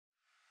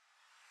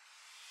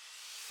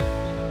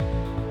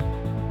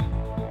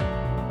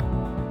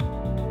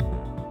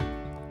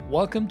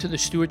Welcome to the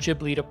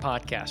Stewardship Leader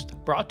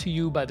Podcast, brought to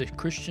you by the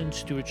Christian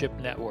Stewardship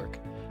Network.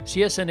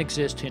 CSN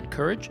exists to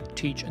encourage,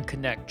 teach, and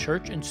connect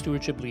church and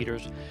stewardship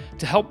leaders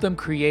to help them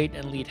create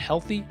and lead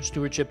healthy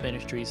stewardship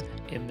ministries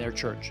in their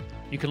church.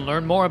 You can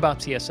learn more about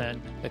CSN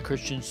at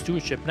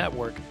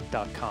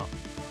ChristianStewardshipNetwork.com.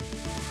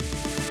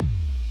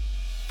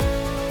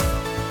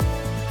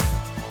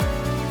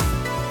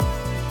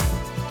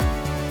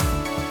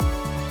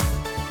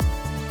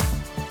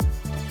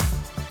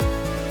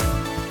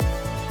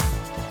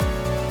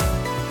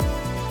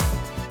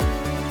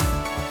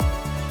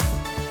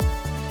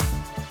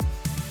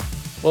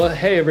 Well,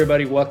 hey,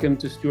 everybody. Welcome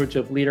to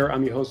Stewardship Leader.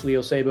 I'm your host,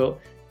 Leo Sabo.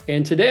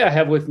 And today I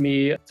have with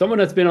me someone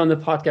that's been on the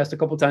podcast a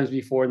couple times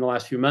before in the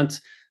last few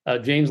months,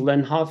 James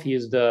Lenhoff. He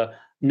is the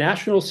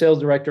National Sales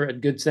Director at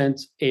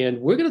GoodSense.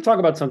 And we're going to talk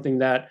about something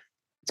that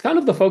it's kind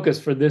of the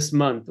focus for this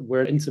month.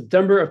 We're in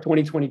September of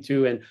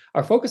 2022, and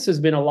our focus has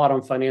been a lot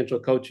on financial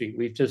coaching.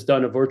 We've just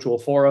done a virtual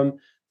forum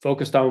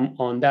focused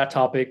on that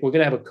topic. We're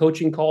going to have a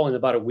coaching call in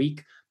about a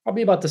week,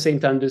 probably about the same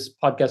time this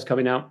podcast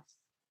coming out,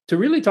 to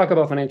really talk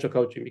about financial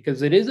coaching,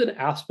 because it is an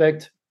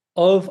aspect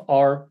of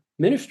our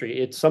ministry.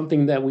 It's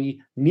something that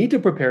we need to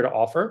prepare to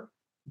offer.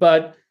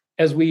 But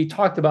as we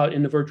talked about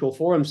in the virtual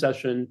forum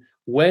session,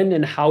 when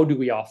and how do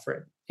we offer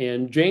it?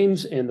 And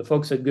James and the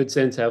folks at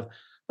GoodSense have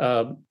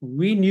a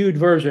renewed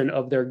version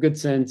of their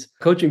GoodSense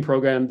coaching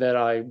program that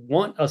I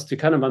want us to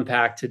kind of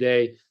unpack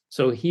today.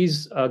 So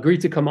he's agreed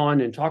to come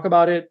on and talk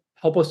about it,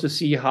 help us to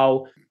see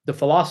how the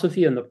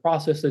philosophy and the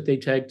process that they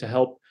take to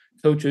help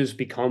coaches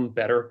become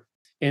better.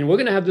 And we're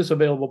going to have this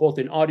available both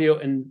in audio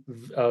and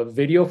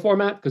video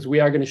format, because we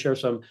are going to share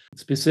some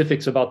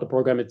specifics about the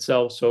program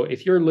itself. So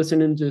if you're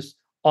listening to this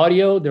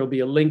audio, there'll be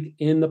a link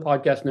in the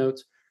podcast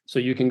notes so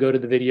you can go to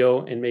the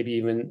video and maybe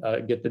even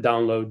get the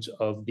downloads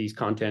of these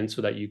contents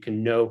so that you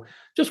can know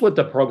just what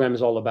the program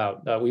is all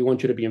about. We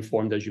want you to be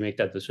informed as you make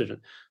that decision.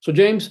 So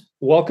James,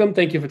 welcome.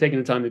 Thank you for taking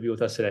the time to be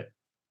with us today.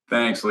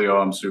 Thanks, Leo.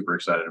 I'm super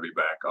excited to be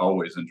back.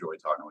 Always enjoy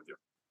talking with you.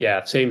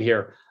 Yeah, same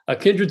here. A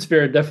kindred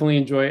spirit. Definitely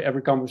enjoy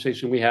every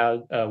conversation we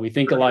had. We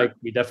think alike.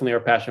 We definitely are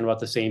passionate about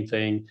the same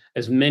thing,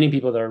 as many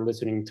people that are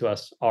listening to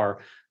us are.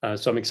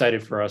 So I'm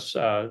excited for us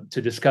to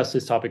discuss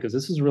this topic, because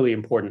this is really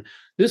important.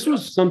 This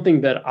was something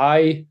that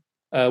I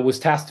was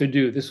tasked to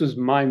do. This was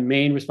my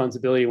main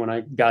responsibility when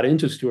I got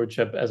into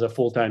stewardship as a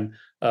full-time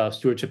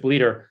stewardship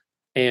leader.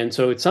 And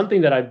so it's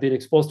something that I've been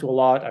exposed to a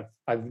lot.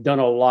 I've done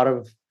a lot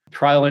of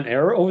trial and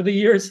error over the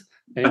years.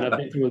 And I've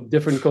been through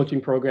different coaching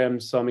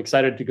programs. So I'm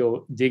excited to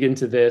go dig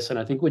into this. And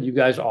I think what you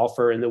guys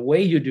offer and the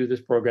way you do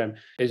this program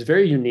is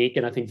very unique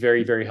and I think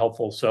very, very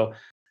helpful. So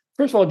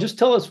first of all, just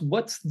tell us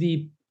what's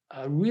the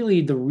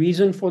really the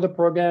reason for the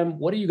program.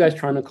 What are you guys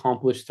trying to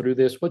accomplish through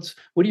this? What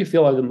do you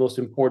feel are the most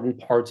important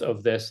parts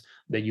of this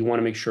that you want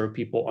to make sure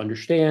people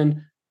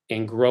understand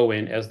and grow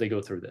in as they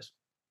go through this?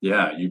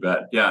 Yeah, you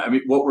bet. Yeah, I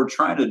mean, what we're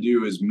trying to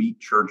do is meet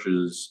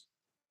churches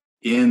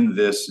in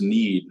this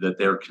need that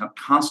they're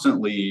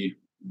constantly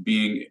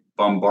being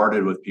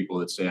bombarded with people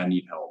that say, I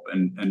need help.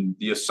 And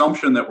the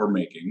assumption that we're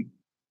making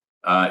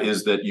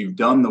is that you've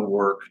done the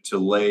work to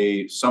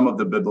lay some of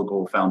the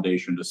biblical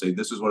foundation to say,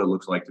 this is what it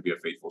looks like to be a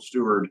faithful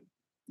steward.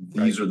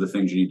 These are the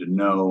things you need to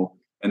know.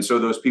 And so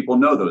those people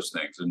know those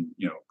things. And,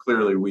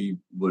 clearly we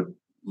would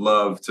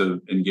love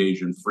to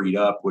engage in Freed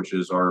Up, which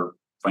is our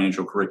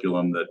financial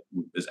curriculum that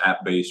is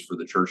app-based for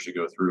the church to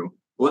go through.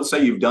 Well, let's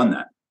say you've done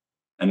that.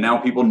 And now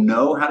people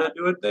know how to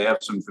do it. They have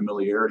some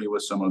familiarity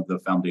with some of the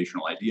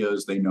foundational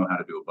ideas. They know how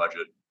to do a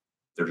budget.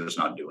 They're just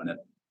not doing it.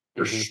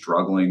 They're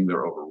struggling.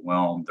 They're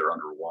overwhelmed. They're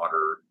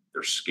underwater.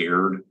 They're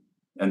scared.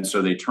 And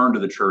so they turn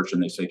to the church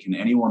and they say, can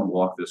anyone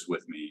walk this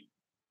with me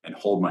and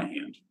hold my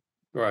hand?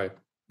 Right.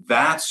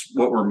 That's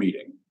what we're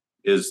meeting,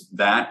 is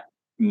that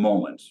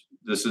moment.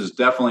 This is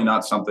definitely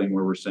not something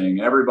where we're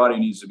saying everybody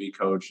needs to be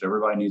coached.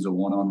 Everybody needs a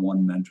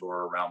one-on-one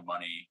mentor around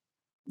money.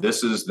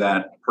 This is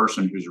that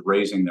person who's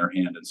raising their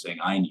hand and saying,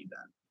 I need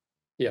that.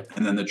 Yeah.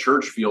 And then the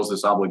church feels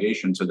this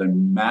obligation to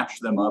then match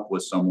them up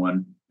with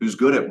someone who's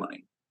good at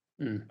money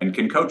and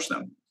can coach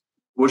them,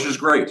 which is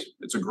great.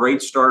 It's a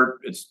great start.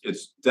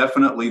 It's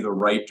definitely the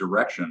right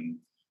direction.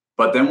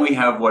 But then we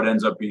have what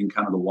ends up being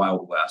kind of the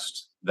Wild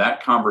West.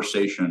 That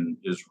conversation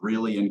is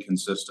really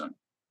inconsistent.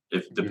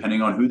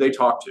 Depending on who they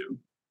talk to,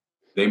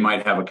 they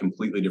might have a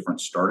completely different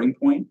starting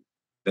point.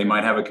 They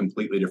might have a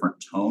completely different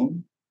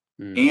tone.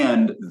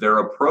 And their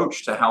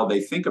approach to how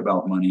they think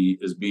about money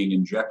is being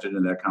injected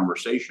in that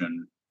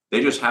conversation.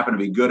 They just happen to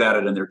be good at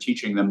it, and they're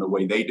teaching them the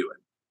way they do it.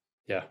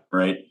 Yeah.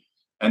 Right.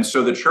 And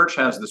so the church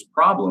has this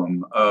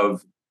problem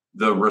of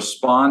the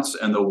response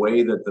and the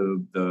way that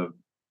the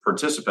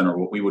participant, or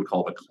what we would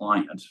call the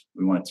client,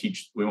 we want to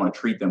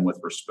treat them with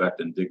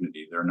respect and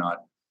dignity. They're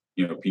not,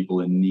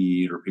 people in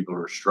need or people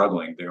who are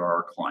struggling. They are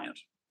our client,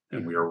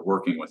 and we are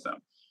working with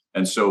them.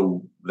 And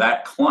so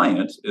that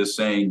client is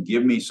saying,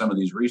 give me some of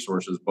these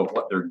resources, but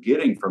what they're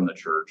getting from the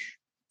church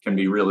can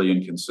be really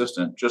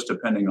inconsistent, just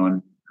depending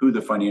on who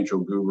the financial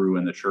guru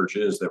in the church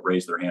is that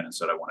raised their hand and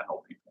said, I want to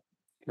help people.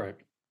 Right.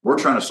 We're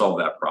trying to solve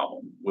that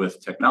problem with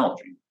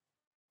technology.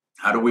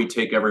 How do we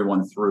take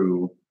everyone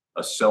through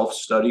a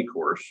self-study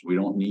course. We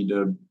don't need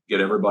to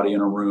get everybody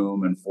in a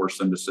room and force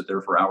them to sit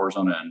there for hours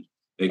on end.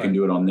 They can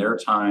do it on their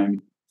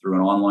time through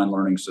an online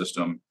learning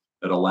system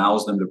that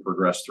allows them to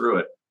progress through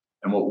it.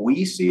 And what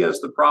we see as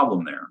the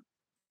problem there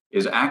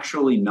is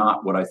actually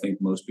not what I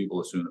think most people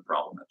assume the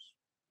problem is.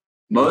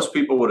 Most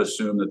people would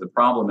assume that the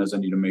problem is I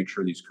need to make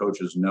sure these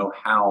coaches know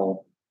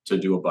how to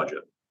do a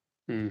budget,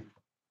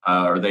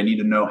 or they need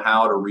to know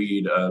how to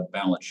read a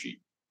balance sheet.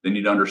 They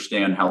need to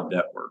understand how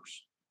debt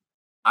works.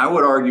 I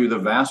would argue the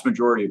vast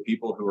majority of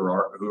people who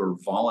are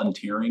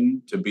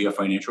volunteering to be a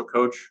financial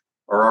coach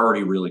are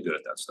already really good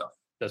at that stuff.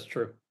 That's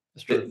true.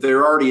 That's true.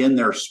 They're already in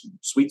their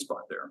sweet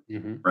spot there,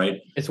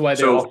 right? It's why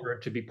they offer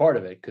to be part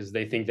of it, because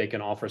they think they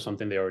can offer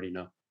something they already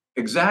know.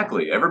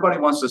 Exactly. Everybody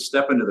wants to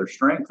step into their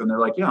strength, and they're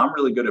like, yeah, I'm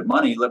really good at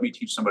money. Let me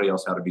teach somebody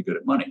else how to be good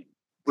at money,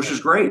 which is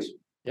great.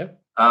 Yep.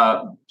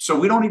 So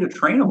we don't need to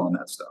train them on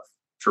that stuff.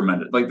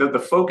 Tremendous. Like the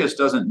focus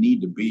doesn't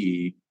need to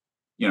be,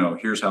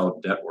 here's how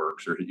debt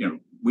works, or,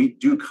 we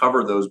do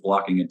cover those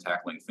blocking and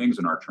tackling things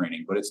in our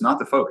training, but it's not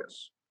the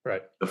focus.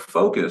 Right. The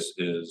focus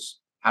is,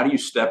 how do you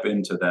step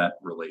into that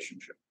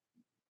relationship?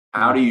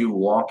 How do you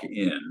walk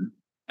in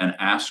and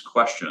ask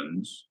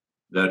questions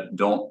that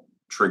don't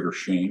trigger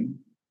shame,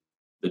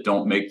 that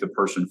don't make the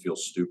person feel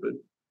stupid,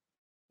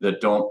 that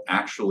don't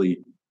actually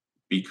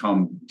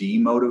become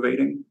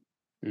demotivating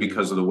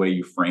because of the way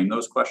you frame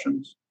those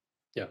questions?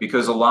 Yeah.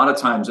 Because a lot of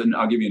times, and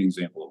I'll give you an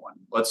example of one.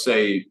 Let's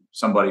say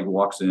somebody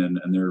walks in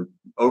and they're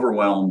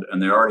overwhelmed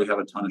and they already have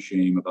a ton of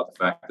shame about the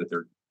fact that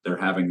they're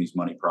having these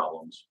money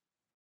problems.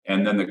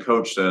 And then the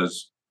coach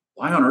says,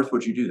 why on earth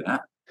would you do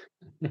that?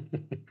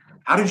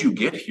 How did you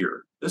get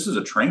here? This is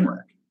a train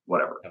wreck,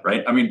 whatever,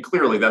 right? I mean,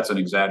 clearly that's an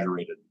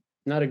exaggerated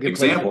not a good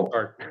example,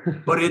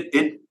 but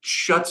it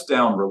shuts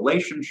down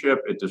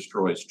relationship. It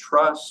destroys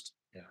trust.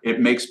 Yeah. It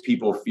makes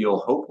people feel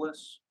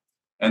hopeless.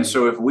 And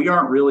so if we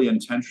aren't really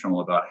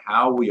intentional about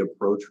how we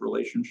approach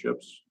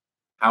relationships,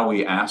 how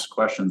we ask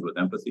questions with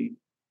empathy,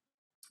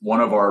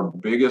 one of our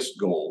biggest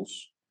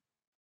goals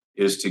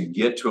is to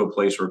get to a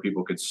place where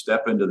people could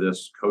step into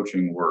this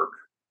coaching work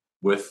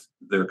with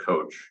their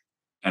coach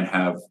and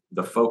have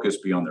the focus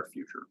be on their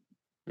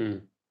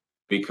future.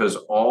 Because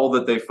all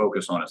that they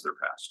focus on is their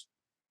past.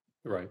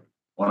 Right.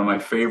 One of my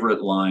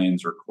favorite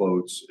lines or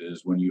quotes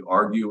is, when you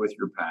argue with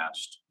your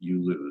past,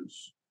 you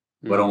lose,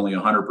 but only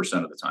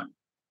 100% of the time.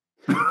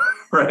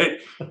 Right?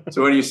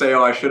 So when you say,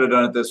 oh, I should have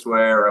done it this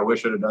way, or I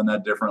wish I'd have done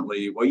that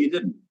differently, well, you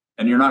didn't,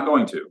 and you're not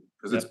going to,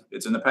 because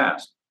it's in the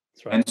past.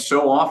 That's right. And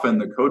so often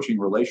the coaching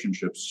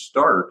relationship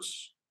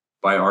starts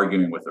by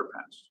arguing with their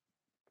past.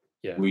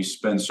 Yeah. We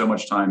spend so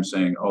much time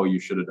saying, oh, you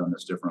should have done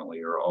this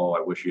differently, or, oh,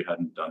 I wish you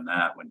hadn't done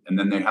that. And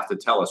then they have to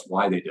tell us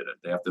why they did it.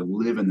 They have to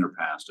live in their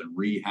past and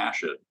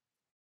rehash it.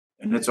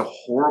 And it's a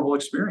horrible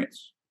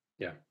experience.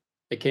 Yeah,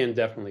 it can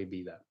definitely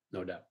be that,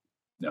 no doubt.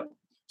 No.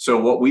 So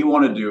what we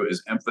want to do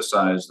is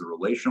emphasize the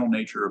relational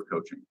nature of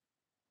coaching.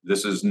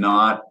 This is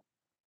not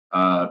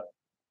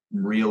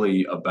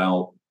really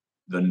about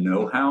the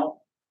know-how.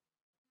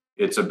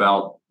 It's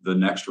about the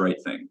next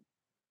right thing.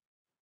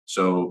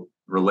 So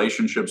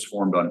relationships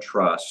formed on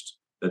trust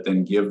that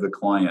then give the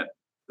client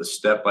the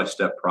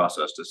step-by-step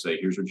process to say,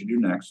 here's what you do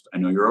next. I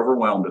know you're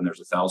overwhelmed and there's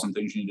 1,000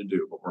 things you need to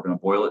do, but we're going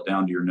to boil it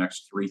down to your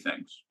next 3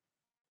 things.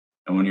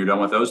 And when you're done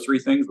with those 3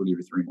 things, we'll give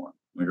you 3 more.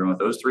 When you're done with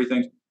those 3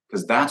 things,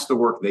 because that's the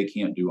work they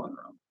can't do on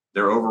their own.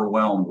 They're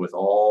overwhelmed with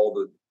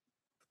all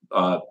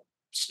the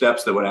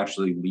steps that would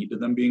actually lead to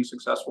them being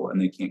successful,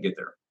 and they can't get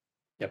there.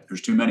 Yep.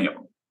 There's too many of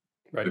them.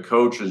 Right. The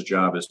coach's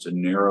job is to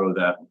narrow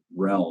that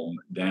realm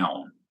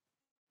down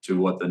to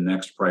what the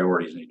next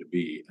priorities need to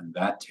be. And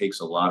that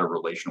takes a lot of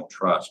relational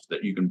trust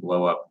that you can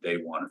blow up day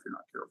one if you're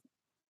not careful.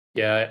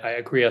 Yeah, I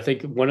agree. I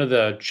think one of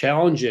the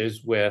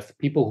challenges with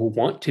people who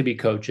want to be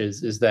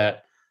coaches is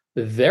that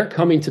they're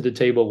coming to the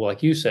table,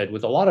 like you said,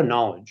 with a lot of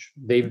knowledge.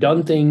 They've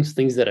done things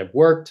that have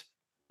worked.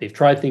 They've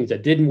tried things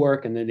that didn't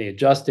work, and then they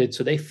adjusted.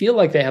 So they feel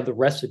like they have the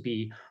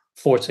recipe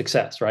for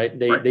success, right?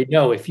 They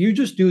know if you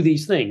just do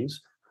these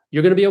things,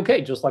 you're going to be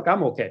okay, just like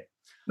I'm okay.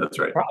 That's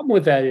right. The problem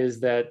with that is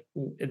that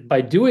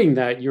by doing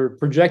that, you're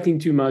projecting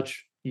too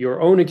much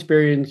your own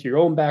experience, your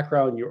own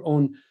background,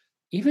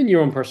 even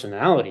your own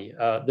personality.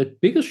 The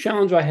biggest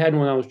challenge I had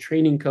when I was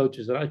training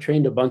coaches, and I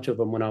trained a bunch of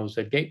them when I was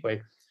at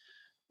Gateway,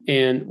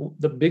 and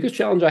the biggest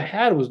challenge I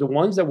had was the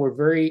ones that were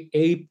very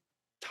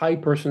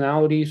A-type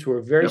personalities who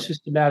were very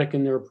systematic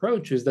in their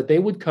approach, is that they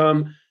would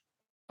come.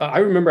 I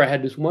remember I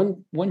had this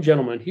one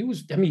gentleman. He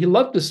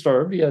loved to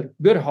serve. He had a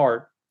good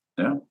heart,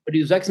 but he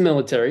was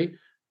ex-military,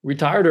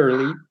 retired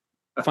early,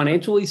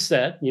 financially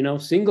set,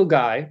 single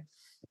guy.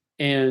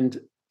 And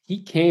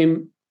he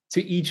came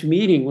to each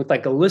meeting with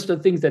like a list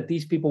of things that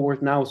these people were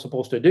now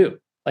supposed to do.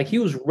 Like he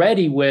was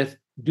ready with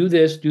do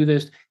this.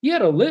 He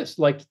had a list,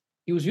 like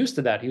he was used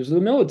to that. He was in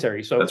the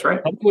military. So that's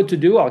right. Tell me what to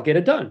do, I'll get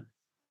it done.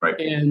 Right.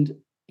 And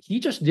he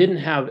just didn't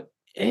have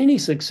any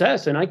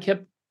success. And I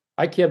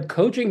kept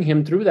coaching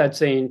him through that,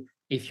 saying,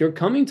 if you're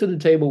coming to the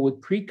table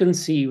with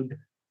preconceived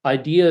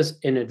ideas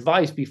and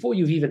advice before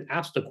you've even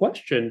asked a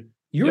question,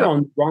 you're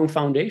on the wrong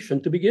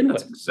foundation to begin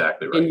That's with.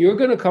 exactly right. And you're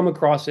going to come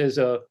across as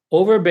a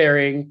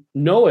overbearing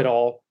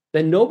know-it-all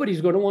that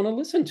nobody's going to want to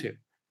listen to.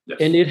 Yes.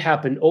 And it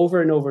happened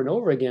over and over and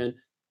over again.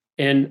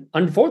 And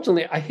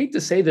unfortunately, I hate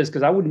to say this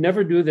because I would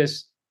never do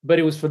this, but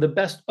it was for the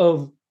best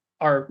of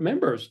our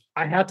members.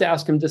 I had to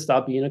ask him to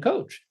stop being a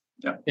coach.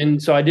 Yeah.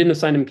 And so I didn't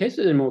assign him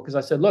cases anymore because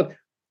I said, look,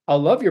 I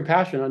love your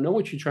passion. I know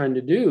what you're trying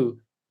to do,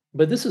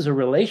 but this is a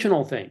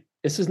relational thing.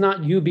 This is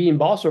not you being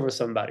boss over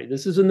somebody.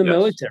 This is in the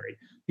military.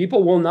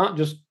 People will not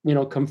just,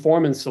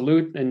 conform and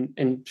salute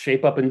and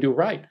shape up and do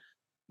right.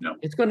 No.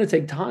 It's going to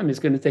take time. It's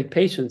going to take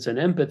patience and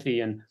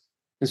empathy. And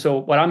so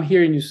what I'm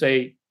hearing you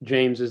say,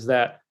 James, is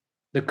that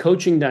the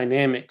coaching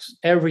dynamics,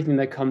 everything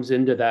that comes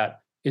into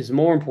that is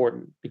more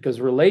important because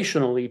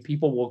relationally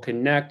people will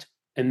connect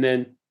and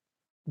then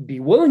be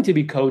willing to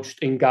be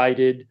coached and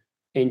guided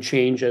and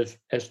change as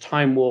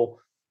time will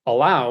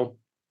allow,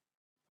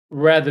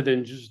 rather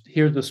than just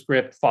hear the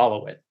script,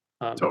 follow it.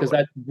 Because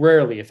that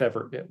rarely, if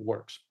ever, it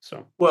works.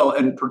 So well,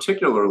 and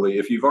particularly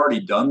if you've already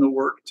done the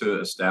work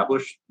to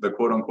establish the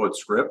quote unquote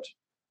script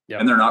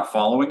and they're not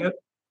following it,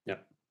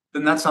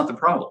 then that's not the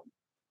problem.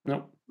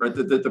 No. Right.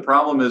 The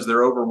problem is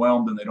they're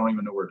overwhelmed and they don't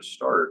even know where to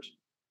start.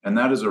 And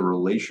that is a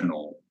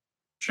relational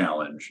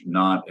challenge,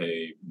 not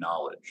a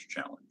knowledge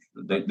challenge.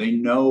 They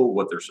know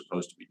what they're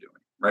supposed to be doing.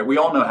 Right. We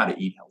all know how to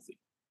eat healthy.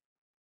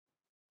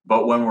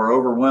 But when we're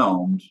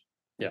overwhelmed,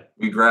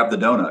 we grab the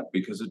donut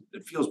because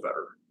it feels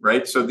better.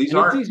 Right. So these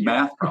aren't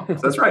math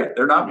problems. That's right.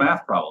 They're not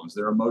math problems.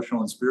 They're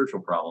emotional and spiritual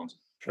problems.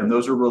 Sure. And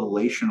those are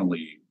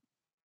relationally,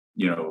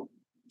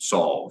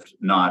 solved,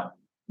 not,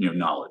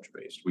 knowledge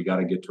based. We got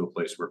to get to a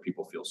place where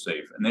people feel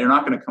safe, and they're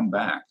not going to come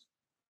back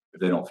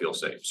if they don't feel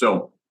safe.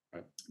 So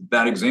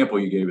that example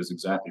you gave is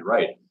exactly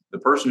right. The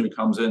person who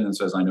comes in and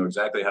says, I know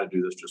exactly how to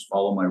do this, just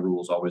follow my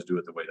rules, always do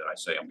it the way that I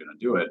say I'm going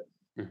to do it.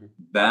 Mm-hmm.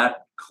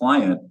 That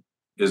client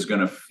is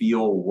going to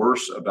feel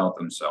worse about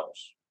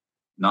themselves,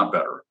 not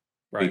better,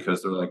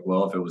 because they're like,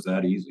 well, if it was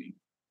that easy,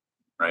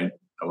 right,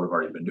 I would have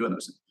already been doing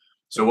those things.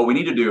 So what we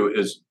need to do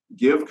is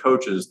give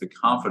coaches the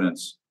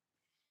confidence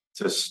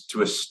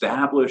to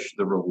establish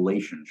the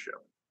relationship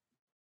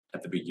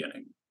at the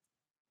beginning.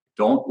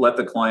 Don't let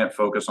the client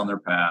focus on their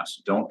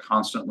past. Don't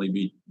constantly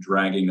be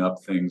dragging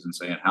up things and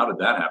saying, how did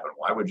that happen?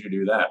 Why would you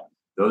do that?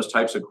 Those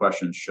types of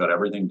questions shut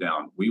everything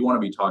down. We want to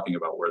be talking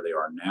about where they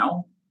are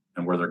now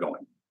and where they're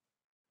going.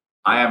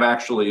 I have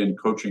actually, in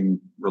coaching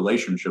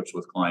relationships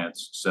with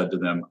clients, said to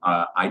them,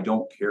 I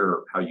don't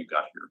care how you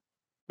got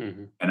here.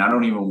 Mm-hmm. And I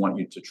don't even want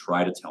you to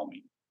try to tell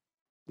me.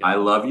 Yeah. I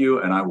love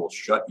you and I will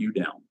shut you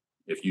down.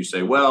 If you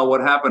say, well, what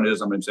happened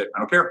is, I'm going to say, I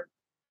don't care.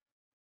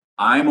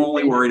 I'm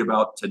only worried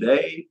about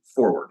today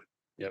forward,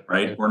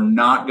 right? Yep. We're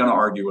not going to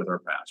argue with our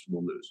past.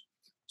 We'll lose.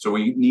 So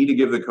we need to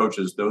give the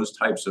coaches those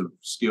types of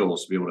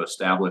skills to be able to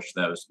establish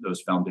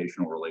those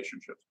foundational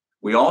relationships.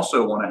 We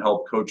also want to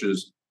help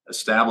coaches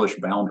establish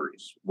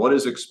boundaries. What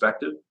is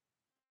expected?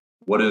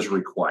 What is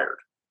required?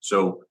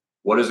 So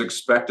what is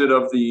expected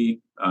of the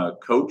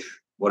coach?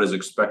 What is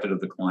expected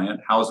of the client?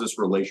 How is this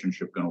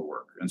relationship going to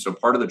work? And so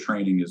part of the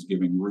training is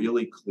giving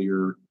really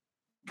clear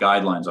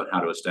guidelines on how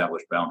to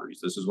establish boundaries.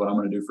 This is what I'm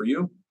going to do for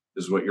you.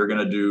 This is what you're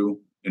going to do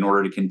in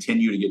order to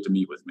continue to get to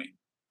meet with me.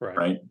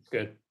 Right?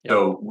 Good. Yep.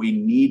 So we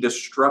need to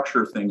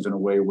structure things in a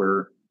way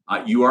where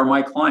you are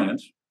my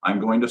client.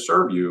 I'm going to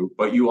serve you,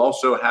 but you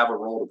also have a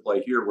role to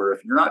play here where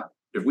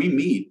if we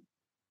meet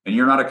and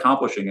you're not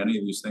accomplishing any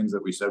of these things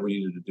that we said we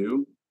needed to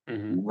do,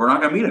 we're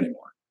not going to meet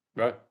anymore.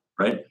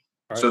 Right.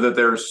 So that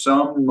there's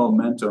some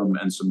momentum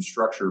and some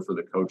structure for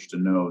the coach to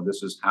know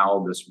this is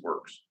how this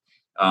works.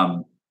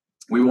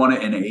 We want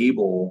to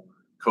enable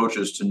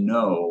coaches to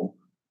know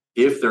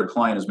if their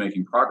client is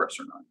making progress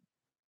or not.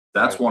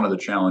 That's one of the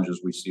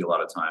challenges we see a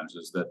lot of times,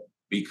 is that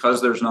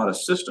because there's not a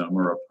system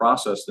or a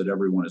process that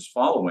everyone is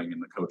following in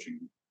the coaching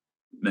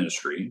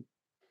ministry,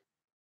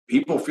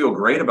 people feel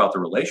great about the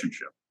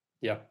relationship.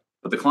 Yeah.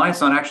 But the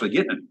client's not actually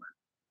getting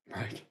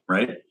anywhere.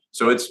 Right.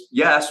 So it's,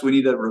 yes, we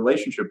need a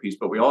relationship piece,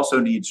 but we also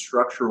need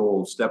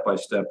structural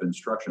step-by-step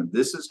instruction.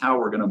 This is how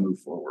we're going to move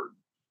forward.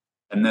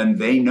 And then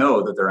they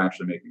know that they're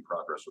actually making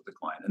progress with the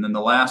client. And then the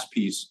last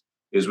piece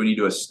is we need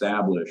to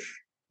establish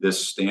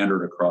this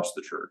standard across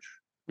the church.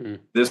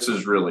 This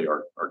is really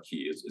our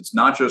key. It's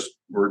not just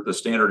where the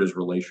standard is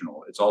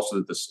relational. It's also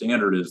that the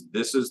standard is,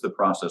 this is the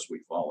process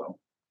we follow.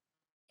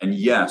 And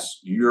yes,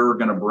 you're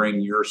going to bring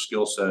your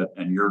skill set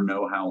and your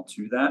know-how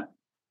to that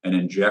and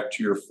inject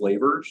your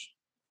flavors.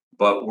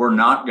 But we're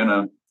not going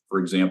to, for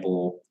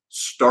example,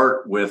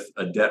 start with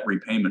a debt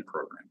repayment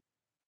program.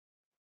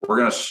 We're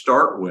going to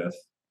start with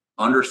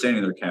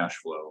understanding their cash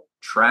flow,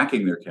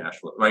 tracking their cash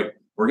flow, right?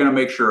 We're going to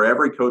make sure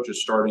every coach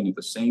is starting at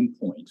the same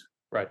point.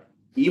 Right.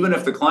 Even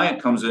if the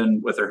client comes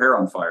in with their hair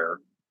on fire,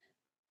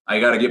 I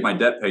got to get my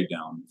debt paid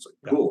down. It's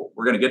like, cool,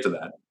 we're going to get to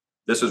that.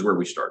 This is where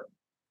we start.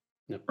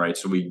 Yep. Right.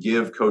 So we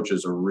give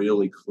coaches a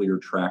really clear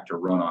track to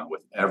run on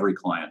with every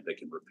client they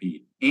can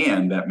repeat.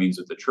 And that means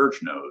that the church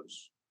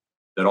knows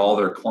that all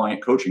their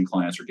coaching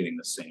clients are getting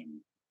the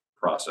same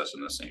process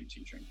and the same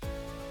teaching.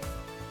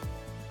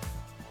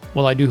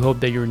 Well, I do hope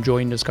that you're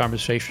enjoying this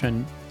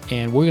conversation,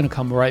 and we're going to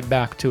come right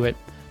back to it.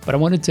 But I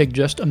want to take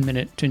just a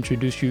minute to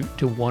introduce you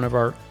to one of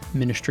our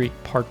ministry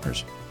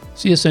partners.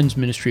 CSN's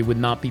ministry would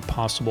not be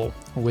possible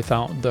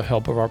without the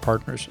help of our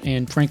partners,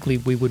 and frankly,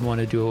 we wouldn't want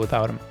to do it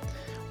without them.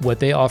 What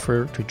they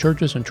offer to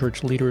churches and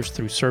church leaders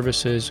through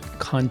services,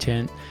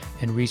 content,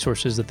 and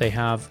resources that they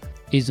have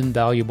is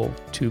invaluable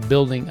to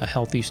building a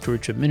healthy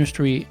stewardship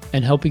ministry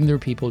and helping their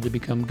people to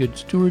become good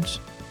stewards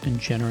and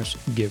generous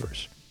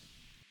givers.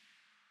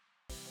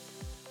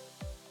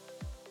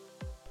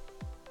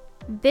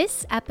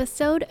 This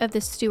episode of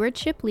the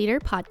Stewardship Leader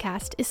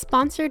podcast is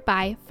sponsored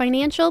by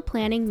Financial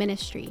Planning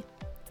Ministry.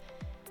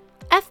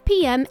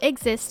 FPM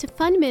exists to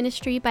fund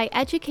ministry by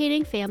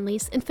educating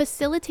families and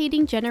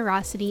facilitating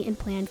generosity and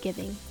planned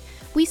giving.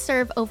 We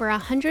serve over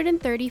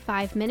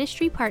 135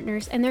 ministry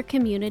partners and their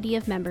community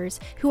of members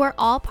who are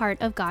all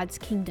part of God's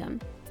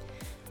kingdom.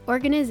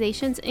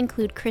 Organizations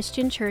include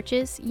Christian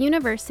churches,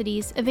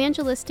 universities,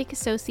 evangelistic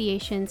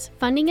associations,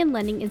 funding and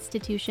lending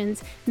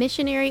institutions,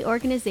 missionary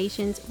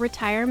organizations,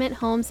 retirement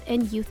homes,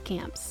 and youth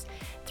camps.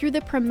 Through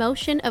the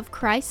promotion of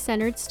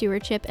Christ-centered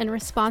stewardship and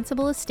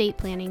responsible estate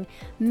planning,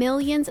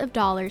 millions of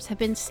dollars have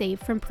been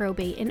saved from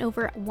probate and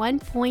over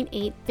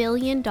 $1.8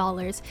 billion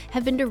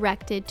have been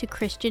directed to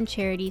Christian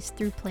charities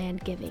through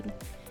planned giving.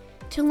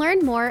 To learn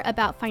more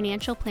about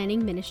financial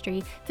planning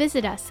ministry,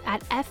 visit us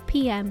at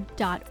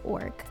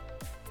fpm.org.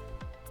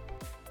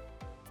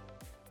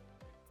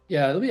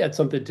 Yeah, let me add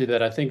something to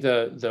that. I think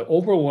the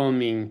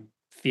overwhelming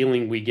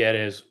feeling we get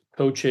as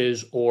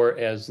coaches or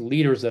as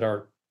leaders that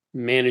are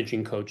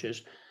managing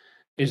coaches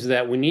is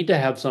that we need to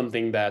have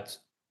something that's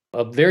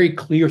a very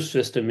clear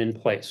system in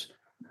place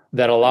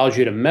that allows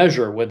you to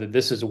measure whether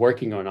this is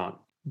working or not.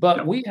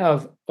 But we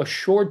have a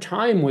short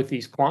time with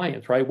these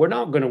clients, right? We're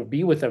not going to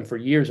be with them for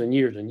years and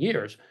years and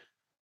years.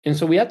 And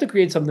so we have to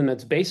create something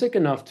that's basic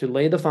enough to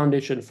lay the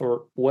foundation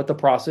for what the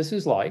process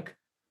is like.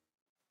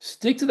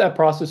 Stick to that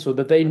process so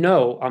that they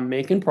know I'm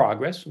making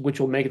progress, which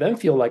will make them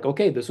feel like,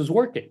 okay, this is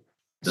working.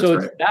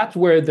 That's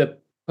where the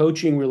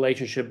coaching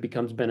relationship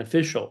becomes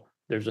beneficial.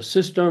 There's a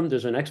system,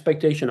 there's an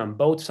expectation on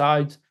both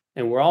sides,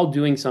 and we're all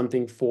doing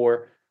something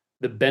for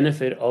the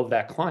benefit of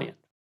that client.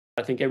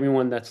 I think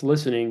everyone that's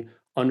listening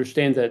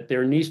understands that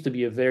there needs to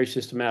be a very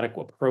systematic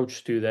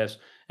approach to this.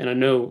 And I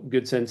know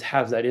Good Sense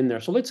has that in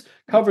there. So let's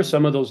cover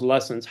some of those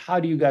lessons. How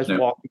do you guys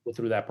walk people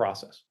through that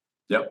process?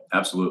 Yep,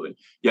 absolutely.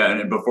 Yeah,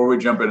 and before we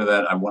jump into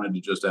that, I wanted to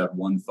just add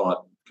one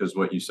thought because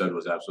what you said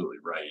was absolutely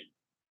right.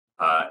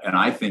 And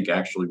I think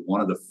actually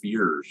one of the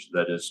fears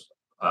that is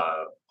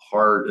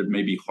hard, it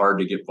may be hard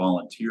to get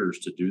volunteers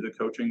to do the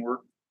coaching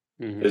work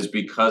is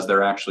because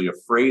they're actually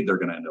afraid they're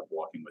going to end up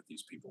walking with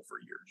these people for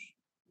years.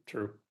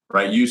 True.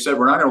 Right. You said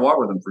we're not going to walk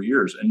with them for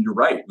years. And you're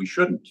right, we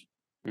shouldn't.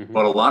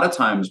 But a lot of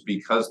times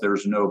because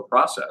there's no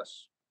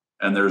process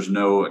and there's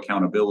no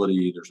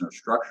accountability, there's no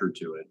structure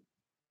to it,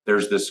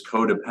 there's this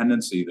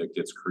codependency that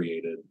gets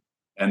created,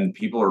 and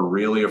people are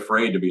really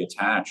afraid to be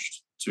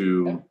attached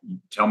to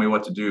tell me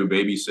what to do,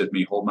 babysit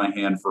me, hold my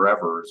hand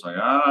forever. It's like,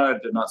 I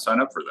did not sign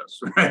up for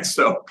this. Right.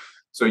 So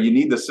you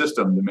need the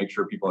system to make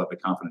sure people have the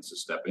confidence to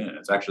step in.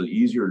 It's actually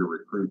easier to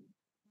recruit,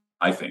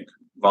 I think,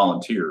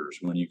 volunteers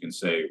when you can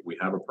say, we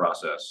have a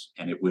process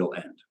and it will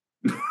end.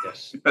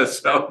 Yes.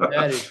 So,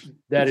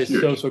 that is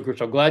so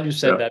crucial. I'm glad you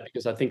said that,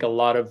 because I think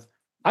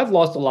I've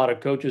lost a lot of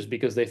coaches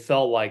because they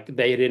felt like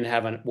they didn't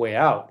have a way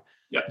out.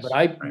 Yes, but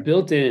I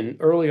built in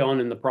early on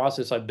in the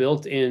process,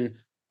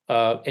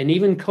 and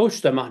even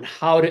coached them on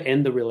how to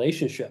end the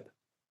relationship,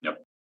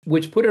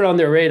 which put it on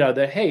their radar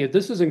that, hey, if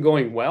this isn't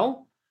going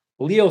well,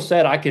 Leo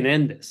said I can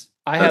end this.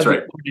 I have the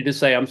ability to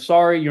say, I'm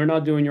sorry, you're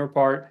not doing your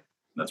part.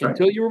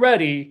 Until you're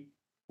ready,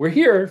 we're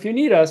here if you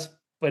need us.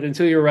 But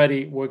until you're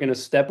ready, we're going to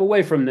step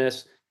away from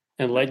this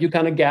and let you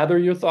kind of gather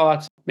your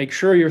thoughts, make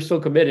sure you're still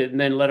committed, and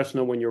then let us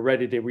know when you're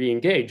ready to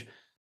re-engage.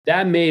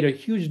 That made a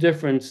huge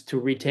difference to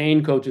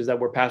retain coaches that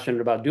were passionate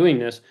about doing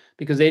this,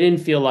 because they didn't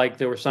feel like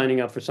they were signing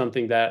up for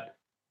something that,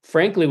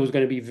 frankly, was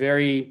going to be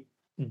very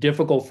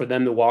difficult for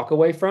them to walk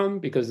away from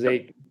because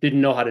they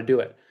didn't know how to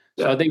do it.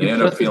 So I think it's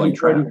just as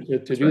important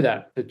to do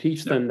that, to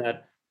teach them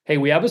that, hey,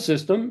 we have a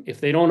system. If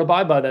they don't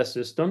abide by that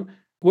system,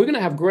 we're going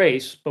to have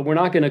grace, but we're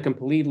not going to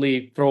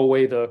completely throw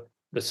away the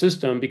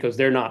system because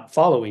they're not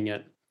following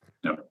it.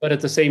 But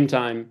at the same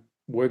time,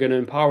 we're going to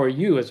empower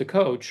you as a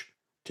coach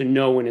to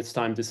know when it's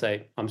time to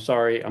say, I'm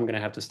sorry, I'm going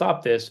to have to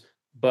stop this,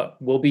 but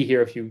we'll be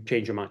here if you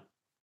change your mind.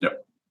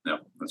 Yep,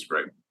 that's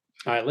great.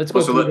 All right, let's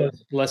go through the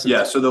lessons.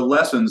 Yeah, so the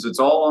lessons, it's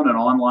all on an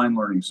online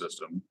learning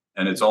system,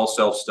 and it's all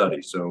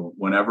self-study. So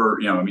whenever,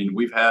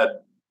 we've had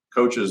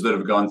coaches that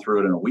have gone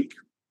through it in a week.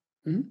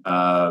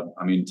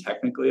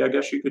 Technically, I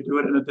guess you could do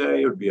it in a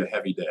day. It would be a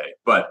heavy day,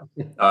 but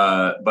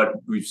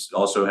we've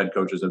also had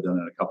coaches that have done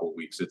it in a couple of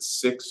weeks. It's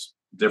 6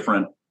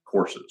 different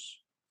courses.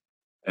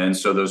 And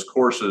so those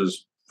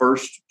courses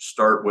first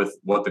start with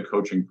what the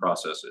coaching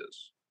process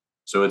is.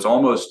 So it's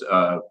almost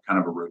kind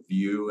of a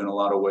review in a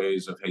lot of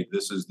ways of, hey,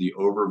 this is the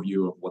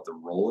overview of what the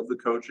role of the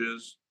coach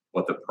is,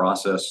 what the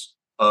process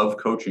of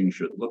coaching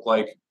should look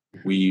like,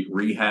 We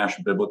rehash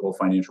biblical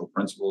financial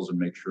principles and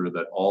make sure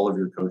that all of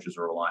your coaches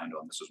are aligned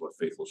on this is what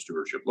faithful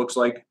stewardship looks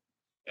like.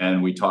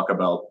 And we talk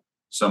about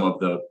some of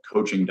the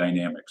coaching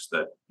dynamics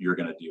that you're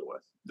going to deal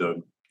with,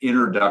 the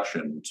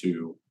introduction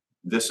to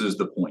this is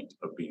the point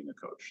of being a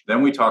coach.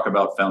 Then we talk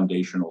about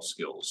foundational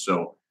skills.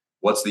 So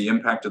what's the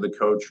impact of the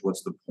coach?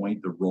 What's the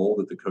point, the role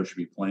that the coach should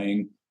be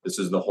playing? This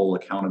is the whole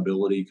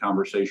accountability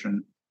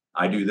conversation.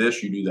 I do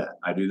this, you do that.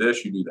 I do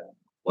this, you do that.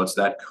 What's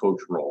that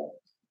coach role?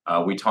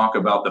 We talk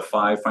about the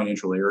 5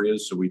 financial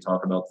areas. So we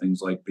talk about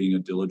things like being a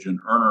diligent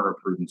earner, a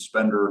prudent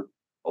spender,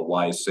 a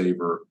wise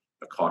saver,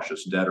 a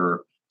cautious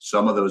debtor.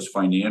 Some of those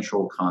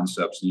financial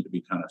concepts need to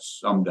be kind of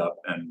summed up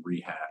and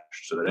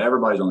rehashed so that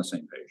everybody's on the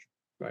same page.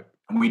 Right.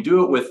 And we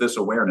do it with this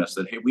awareness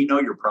that, hey, we know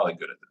you're probably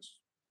good at this.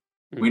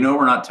 We know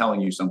we're not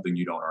telling you something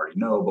you don't already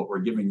know, but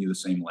we're giving you the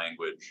same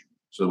language.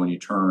 So when you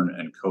turn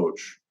and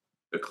coach,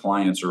 the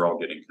clients are all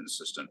getting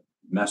consistent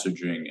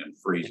messaging and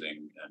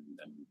phrasing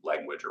and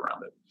language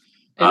around it.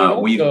 And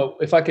also,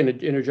 if I can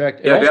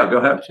interject, go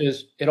ahead.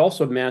 It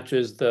also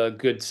matches the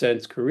Good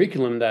Sense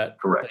curriculum that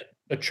Correct.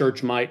 a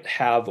church might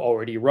have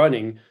already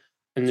running.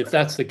 And if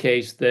that's the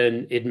case,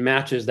 then it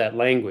matches that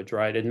language,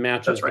 right? It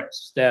matches the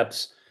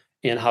steps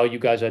and how you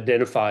guys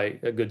identify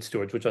a good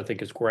stewards, which I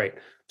think is great.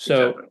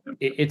 So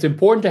it's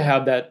important to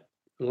have that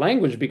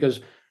language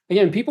because,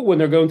 again, people, when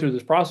they're going through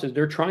this process,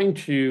 they're trying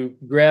to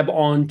grab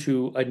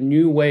onto a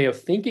new way of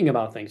thinking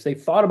about things. They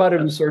thought about it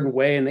in a certain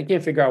way and they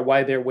can't figure out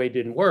why their way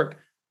didn't work.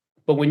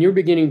 But when you're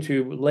beginning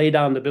to lay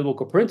down the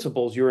biblical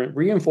principles, you're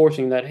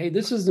reinforcing that, hey,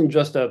 this isn't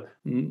just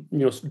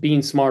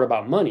being smart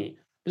about money.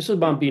 This is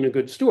about being a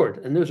good steward.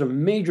 And there's a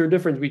major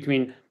difference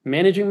between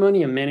managing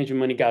money and managing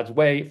money God's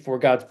way for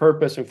God's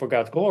purpose and for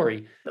God's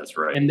glory. That's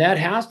right. And that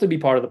has to be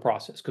part of the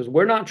process because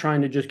we're not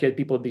trying to just get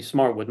people to be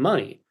smart with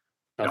money.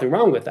 Nothing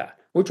wrong with that.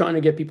 We're trying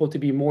to get people to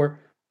be more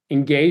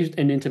engaged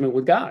and intimate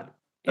with God.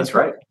 That's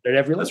right. At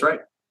every level. That's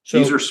right. So,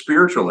 these are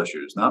spiritual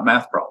issues, not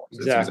math problems.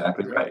 That's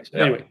exactly right. So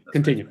anyway,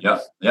 continue.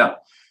 Yeah.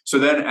 So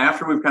then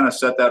after we've kind of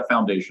set that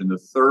foundation, the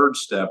third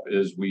step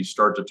is we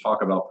start to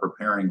talk about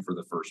preparing for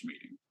the first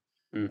meeting.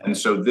 Mm-hmm. And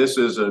so this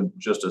is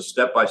just a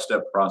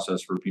step-by-step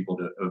process for people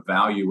to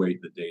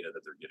evaluate the data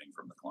that they're getting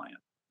from the client.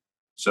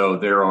 So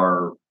there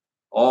are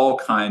all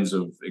kinds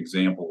of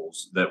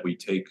examples that we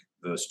take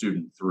the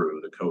student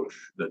through, the coach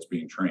that's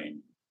being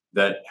trained,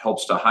 that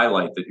helps to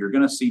highlight that you're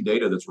going to see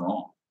data that's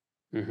wrong.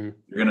 Mm-hmm.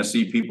 You're going to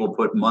see people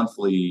put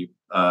monthly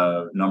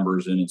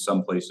numbers in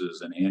some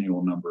places and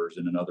annual numbers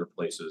in other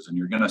places. And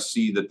you're going to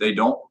see that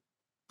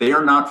they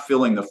are not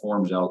filling the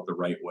forms out the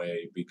right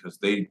way because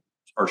they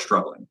are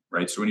struggling,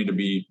 right? So we need to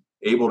be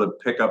able to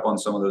pick up on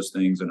some of those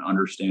things and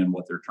understand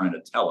what they're trying to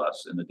tell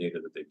us in the data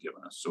that they've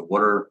given us. So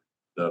what are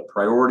the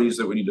priorities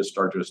that we need to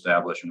start to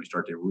establish? And we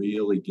start to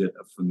really get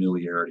a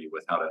familiarity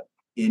with how to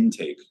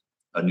intake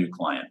a new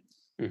client.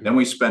 Mm-hmm. Then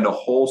we spend a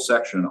whole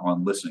section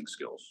on listening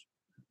skills,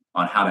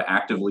 on how to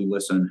actively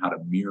listen, how to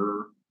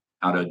mirror,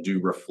 how to do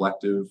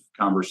reflective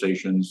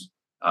conversations,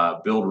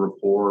 build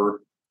rapport,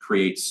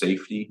 create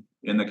safety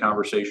in the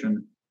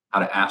conversation, how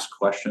to ask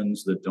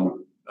questions that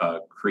don't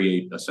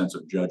create a sense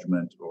of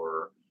judgment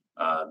or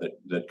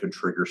that could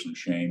trigger some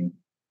shame,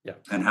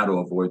 and how to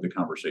avoid the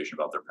conversation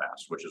about their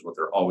past, which is what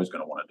they're always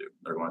going to want to do.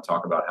 They're going to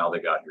talk about how they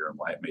got here and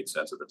why it made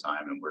sense at the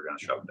time, and we're going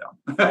to shut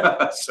them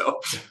down. So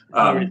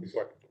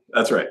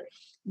that's right.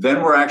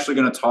 Then we're actually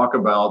going to talk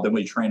about, then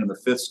we train in the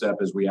fifth step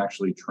is we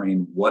actually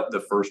train what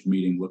the first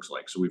meeting looks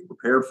like. So we've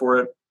prepared for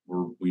it.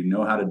 We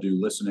know how to do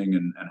listening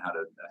and how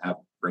to have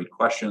great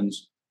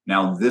questions.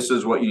 Now, this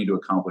is what you need to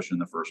accomplish in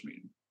the first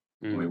meeting.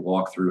 Mm. We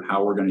walk through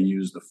how we're going to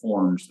use the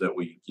forms that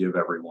we give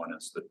everyone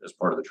as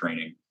part of the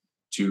training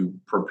to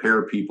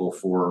prepare people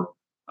for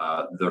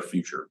their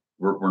future.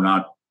 We're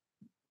not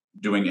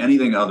doing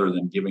anything other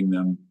than giving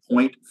them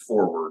point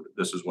forward.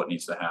 This is what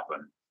needs to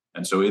happen.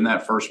 And so in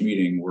that first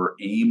meeting, we're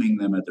aiming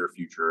them at their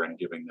future and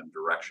giving them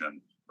direction.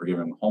 We're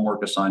giving them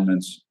homework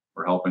assignments.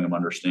 We're helping them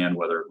understand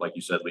whether, like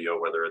you said, Leo,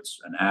 whether it's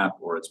an app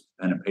or it's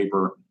pen and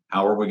paper,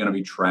 how are we going to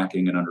be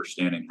tracking and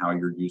understanding how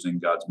you're using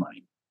God's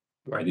money,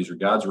 right? These are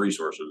God's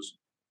resources.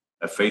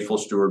 A faithful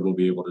steward will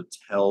be able to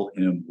tell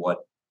him what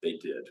they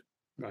did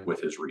with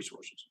his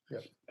resources.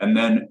 Yep. And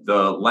then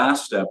the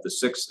last step, the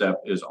sixth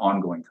step, is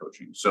ongoing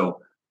coaching.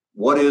 So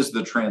what is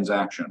the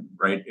transaction,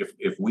 right?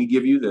 If we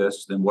give you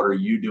this, then what are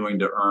you doing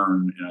to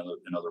earn,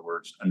 in other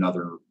words,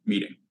 another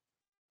meeting?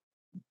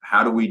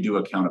 How do we do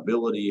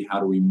accountability? How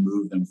do we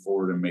move them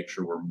forward and make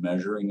sure we're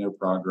measuring their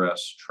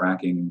progress,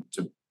 tracking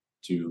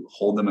to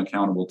hold them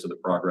accountable to the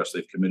progress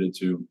they've committed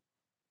to?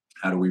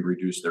 How do we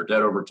reduce their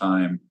debt over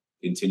time,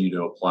 continue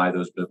to apply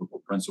those biblical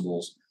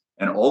principles?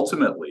 And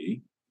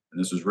ultimately, and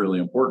this is really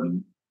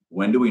important,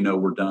 when do we know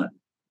we're done?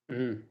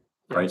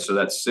 Mm-hmm. Right? So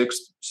that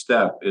sixth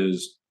step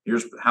is,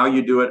 here's how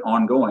you do it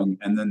ongoing.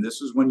 And then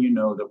this is when you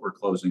know that we're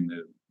closing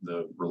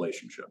the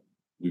relationship.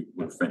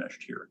 We're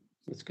finished here.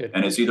 That's good.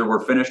 And it's either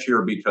we're finished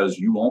here because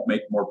you won't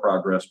make more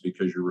progress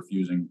because you're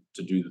refusing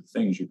to do the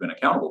things you've been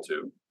accountable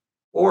to,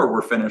 or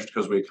we're finished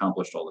because we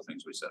accomplished all the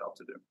things we set out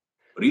to do.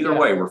 But either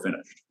way, we're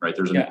finished, right?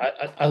 There's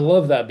I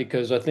love that,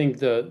 because I think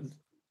the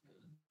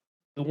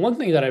one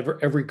thing that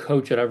every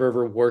coach that I've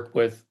ever worked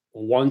with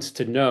wants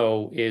to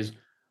know is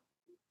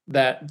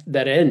that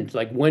end.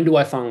 Like, when do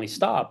I finally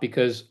stop?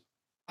 Because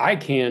I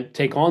can't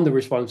take on the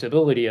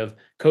responsibility of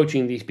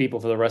coaching these people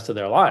for the rest of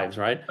their lives,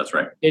 right? That's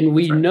right. And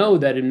we That's right. know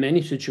that in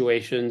many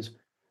situations,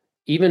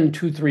 even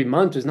 2-3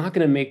 months is not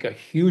going to make a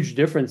huge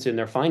difference in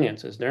their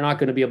finances. They're not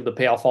going to be able to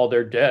pay off all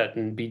their debt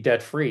and be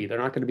debt free. They're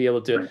not going to be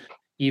able to Right.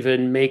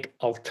 even make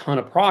a ton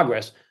of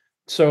progress.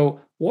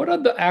 So what are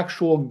the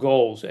actual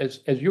goals as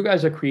you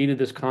guys have created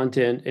this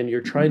content and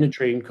you're trying to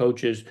train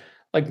coaches?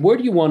 Like, where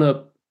do you want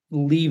to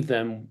leave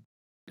them?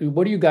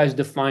 What do you guys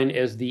define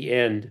as the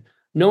end,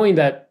 knowing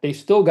that they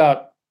still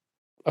got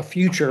a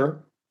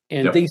future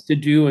and Yep. things to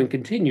do and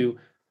continue?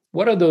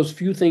 What are those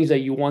few things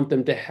that you want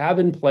them to have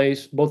in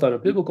place, both on a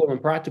biblical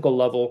and practical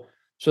level,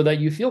 so that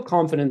you feel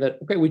confident that,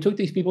 okay, we took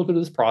these people through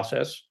this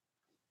process,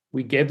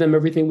 we gave them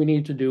everything we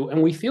need to do,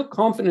 and we feel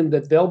confident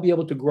that they'll be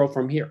able to grow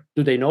from here?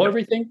 Do they know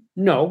everything?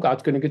 No,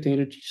 God's going to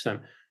continue to teach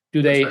them.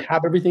 Do they right.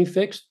 have everything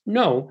fixed?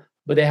 No,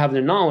 but they have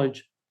the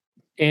knowledge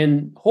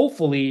and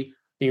hopefully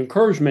the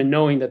encouragement,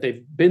 knowing that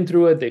they've been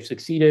through it, they've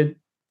succeeded.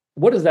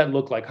 What does that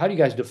look like? How do you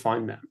guys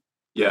define that?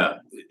 Yeah,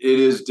 it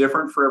is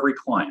different for every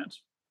client.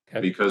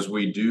 Okay. Because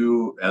we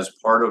do, as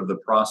part of the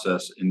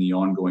process in the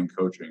ongoing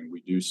coaching,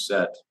 we do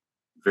set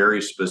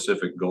very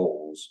specific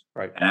goals,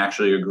 Right. and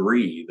actually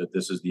agree that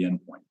this is the end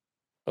point.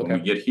 Okay. When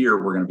we get here,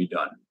 we're going to be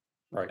done.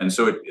 Right. And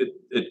so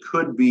it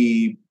could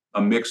be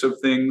a mix of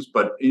things,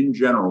 but in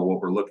general,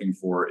 what we're looking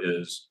for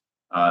is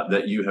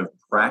that you have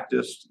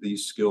practiced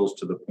these skills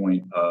to the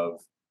point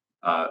of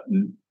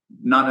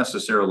not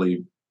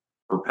necessarily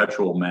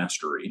perpetual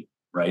mastery,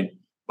 right?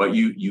 But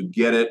you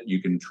get it. You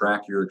can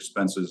track your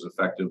expenses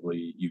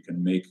effectively. You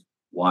can make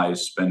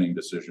wise spending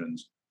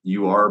decisions.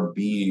 You are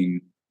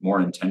being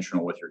more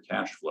intentional with your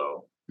cash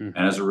flow. Mhm.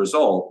 And as a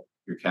result,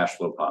 you're cash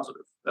flow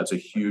positive. That's a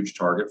huge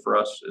target for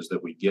us, is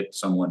that we get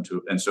someone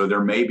to, and so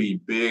there may be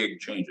big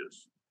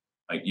changes.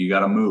 Like, you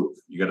got to move,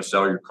 you got to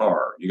sell your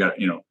car, you got,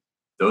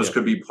 those Yeah.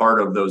 could be part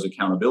of those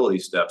accountability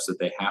steps that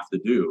they have to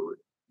do,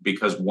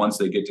 because once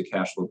they get to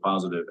cash flow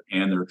positive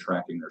and they're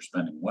tracking their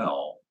spending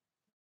well,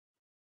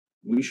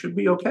 we should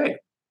be okay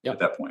Yep. at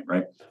that point,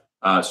 right?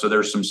 So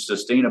there's some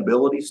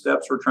sustainability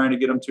steps we're trying to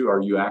get them to.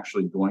 Are you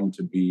actually going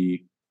to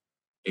be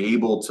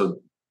able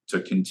to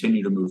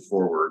continue to move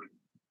forward?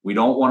 We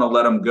don't want to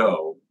let them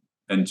go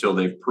until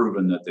they've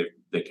proven that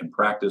they can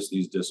practice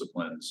these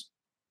disciplines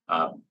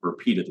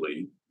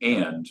repeatedly,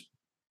 and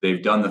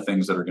they've done the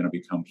things that are going to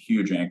become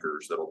huge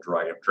anchors that'll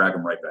drag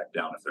them right back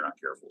down if they're not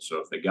careful.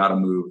 So if they got to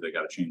move, they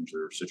got to change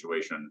their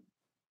situation.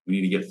 We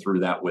need to get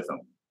through that with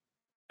them,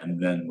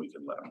 and then we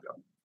can let them go.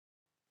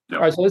 All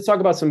right, so let's talk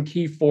about some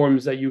key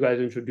forms that you guys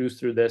introduced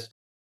through this.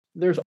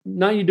 There's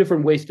 90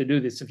 different ways to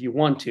do this if you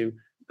want to,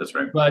 That's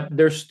right. but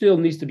there still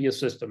needs to be a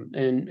system.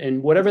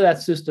 And whatever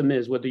that system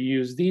is, whether you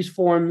use these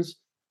forms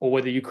or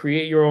whether you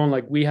create your own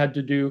like we had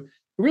to do,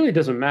 it really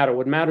doesn't matter.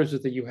 What matters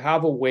is that you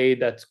have a way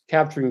that's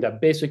capturing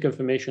that basic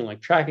information, like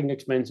tracking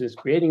expenses,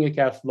 creating a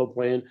cash flow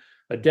plan,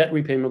 a debt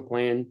repayment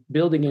plan,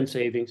 building in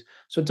savings.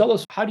 So tell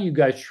us, how do you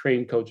guys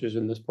train coaches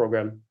in this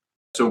program?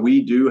 So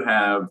we do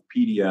have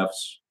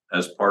PDFs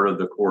as part of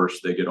the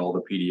course. They get all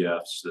the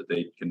PDFs that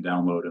they can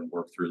download and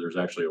work through. There's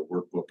actually a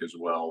workbook as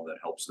well that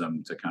helps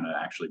them to kind of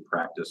actually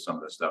practice some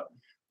of this stuff.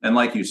 And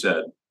like you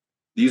said,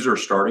 these are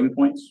starting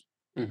points.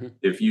 Mm-hmm.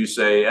 If you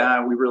say,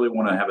 we really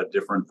want to have a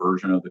different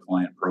version of the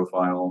client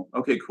profile,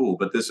 okay, cool.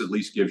 But this at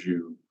least gives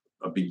you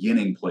a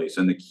beginning place.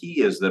 And the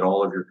key is that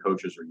all of your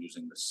coaches are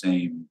using the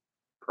same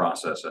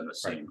process and the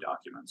same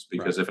documents.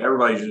 Because if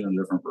everybody's using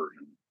a different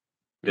version,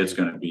 it's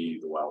going to be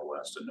the Wild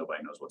West and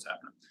nobody knows what's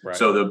happening. Right.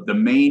 So the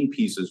main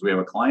pieces, we have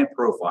a client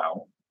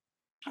profile,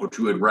 which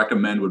we would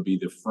recommend would be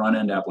the front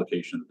end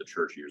application that the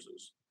church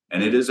uses.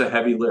 And it is a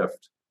heavy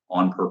lift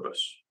on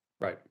purpose.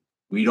 Right.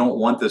 We don't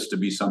want this to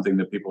be something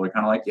that people are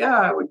kind of like,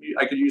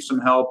 I could use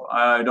some help.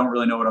 I don't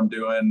really know what I'm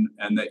doing.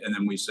 And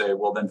then we say,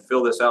 well, then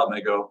fill this out. And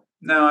they go,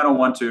 no, I don't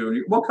want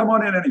to. Well, come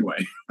on in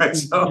anyway. Right?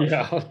 So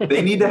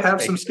they need to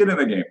have some skin in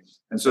the game.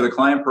 And so the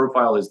client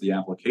profile is the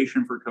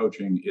application for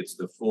coaching. It's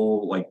the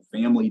full like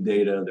family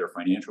data, their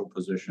financial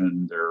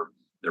position,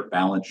 their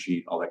balance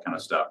sheet, all that kind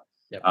of stuff.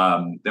 Yep.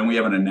 Then we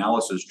have an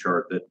analysis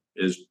chart that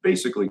is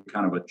basically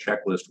kind of a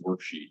checklist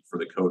worksheet for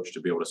the coach to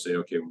be able to say,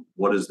 okay,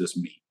 what does this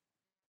mean?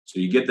 So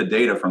you get the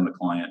data from the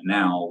client.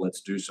 Now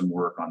let's do some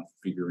work on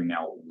figuring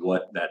out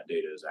what that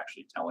data is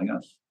actually telling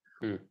us.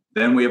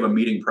 Then we have a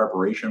meeting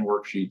preparation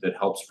worksheet that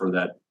helps for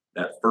that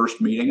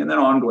first meeting and then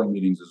ongoing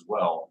meetings as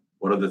well.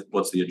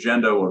 What's the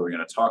agenda? What are we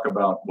going to talk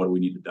about? What do we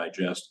need to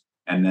digest?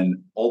 And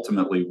then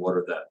ultimately, what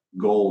are the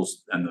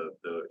goals and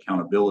the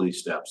accountability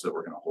steps that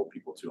we're going to hold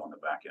people to on the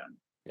back end?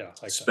 Yeah,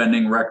 like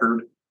spending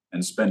record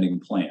and spending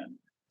plan.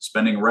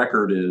 Spending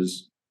record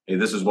is, hey,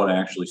 this is what I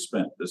actually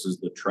spent. This is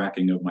the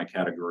tracking of my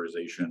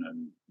categorization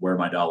and where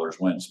my dollars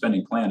went.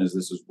 Spending plan is,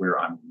 this is where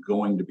I'm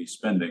going to be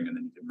spending, and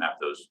then you can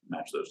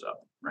match those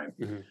up, right?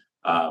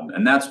 Mm-hmm.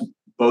 And that's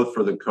both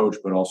for the coach,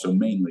 but also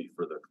mainly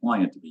for the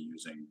client to be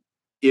using.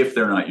 If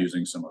they're not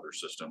using some other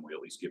system, we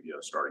at least give you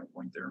a starting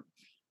point there.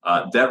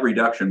 Debt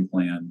reduction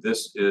plan.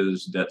 This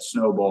is debt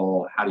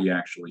snowball. How do you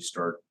actually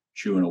start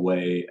chewing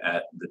away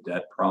at the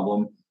debt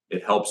problem?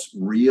 It helps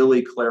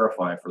really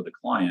clarify for the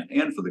client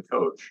and for the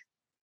coach.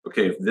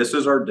 Okay, if this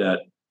is our debt,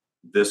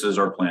 this is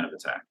our plan of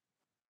attack.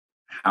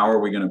 How are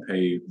we going to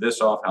pay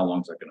this off? How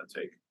long is that going to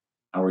take?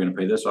 How are we going to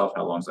pay this off?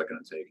 How long is that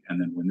going to take? And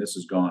then when this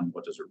is gone,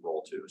 what does it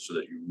roll to? So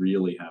that you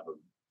really have a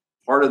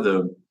part of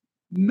the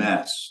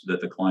mess that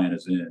the client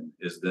is in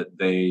is that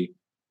they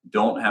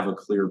don't have a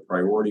clear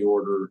priority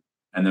order,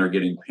 and they're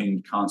getting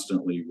pinged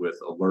constantly with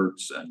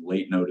alerts and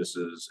late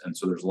notices. And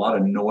so there's a lot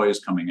of noise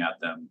coming at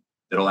them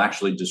that'll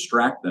actually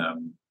distract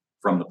them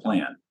from the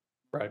plan.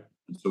 Right.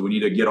 And so we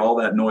need to get all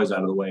that noise out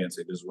of the way and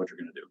say, this is what you're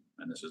going to do.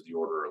 And this is the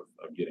order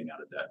of getting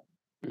out of debt.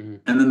 Mm-hmm.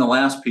 And then the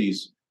last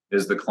piece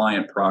is the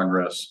client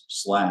progress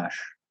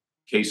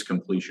 / case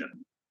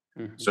completion.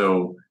 Mm-hmm.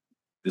 So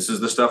this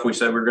is the stuff we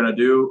said we're going to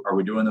do. Are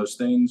we doing those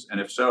things?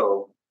 And if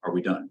so, are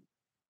we done?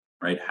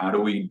 Right? How do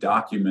we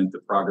document the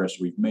progress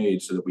we've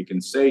made so that we can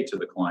say to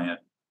the client,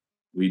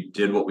 we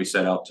did what we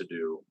set out to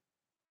do.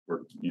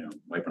 We're,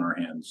 wiping our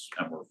hands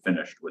and we're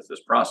finished with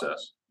this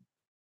process.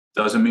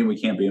 Doesn't mean we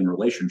can't be in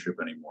relationship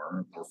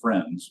anymore or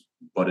friends,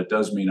 but it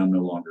does mean I'm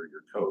no longer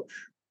your coach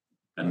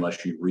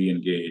unless you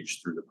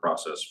re-engage through the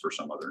process for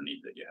some other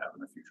need that you have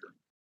in the future.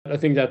 I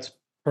think that's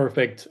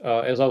perfect.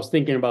 As I was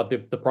thinking about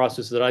the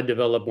process that I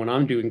develop when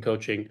I'm doing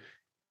coaching,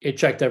 it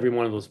checked every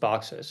one of those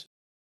boxes.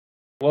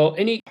 Well,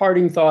 any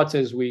parting thoughts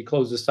as we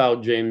close this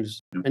out,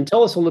 James? And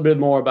tell us a little bit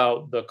more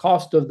about the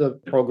cost of the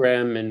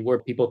program and where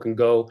people can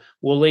go.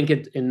 We'll link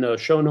it in the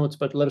show notes,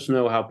 but let us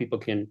know how people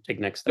can take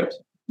next steps.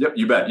 Yep,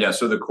 you bet. Yeah,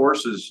 so the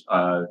course is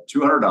 $200,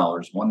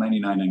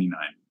 $199.99.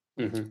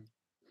 Mm-hmm.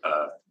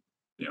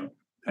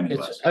 Penny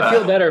less. I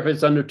feel better if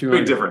it's under $200.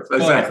 Big difference.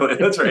 Exactly.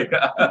 That's right.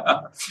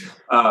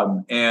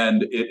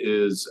 And it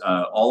is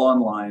all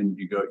online.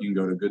 You can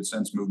go to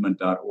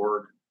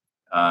goodsensemovement.org.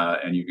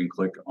 And you can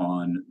click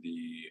on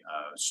the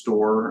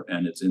store,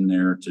 and it's in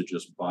there to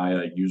just buy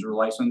a user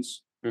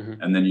license.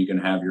 Mm-hmm. And then you can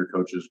have your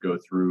coaches go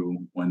through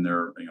when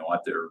they're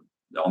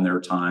on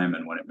their time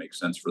and when it makes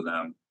sense for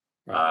them.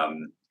 Right.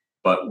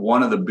 But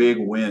one of the big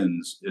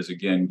wins is,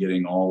 again,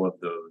 getting all of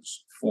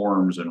those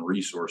forms and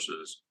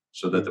resources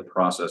so that the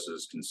process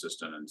is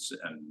consistent and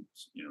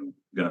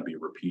going to be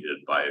repeated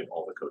by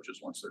all the coaches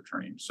once they're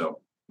trained.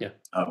 So yeah.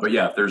 But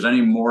yeah, if there's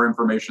any more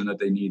information that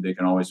they need, they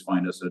can always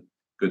find us at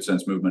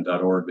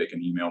goodsensemovement.org. They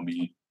can email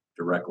me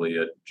directly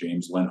at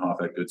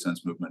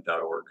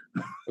jameslenhoff@goodsensemovement.org.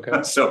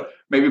 Okay. So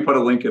maybe put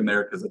a link in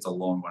there because it's a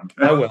long one.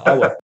 I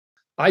will.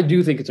 I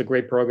do think it's a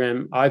great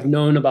program. I've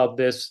known about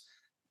this,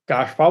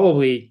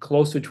 probably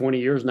close to 20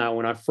 years now.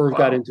 When I first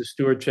got into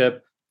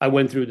stewardship, I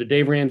went through the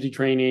Dave Ramsey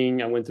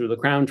training. I went through the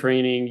Crown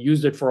training,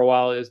 used it for a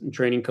while as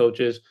training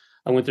coaches.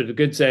 I went through the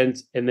Good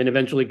Sense and then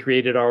eventually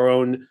created our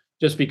own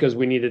just because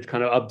we needed to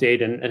kind of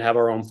update and have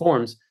our own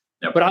forms.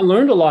 Yep. But I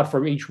learned a lot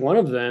from each one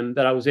of them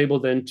that I was able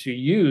then to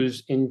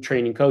use in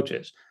training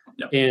coaches.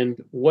 Yep. And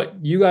what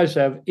you guys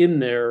have in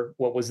there,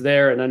 what was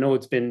there, and I know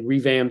it's been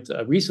revamped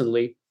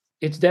recently,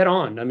 it's dead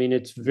on. I mean,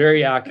 it's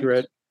very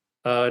accurate.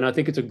 And I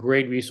think it's a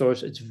great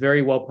resource. It's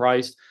very well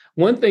priced.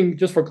 One thing,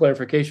 just for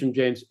clarification,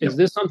 James, is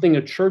this something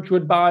a church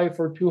would buy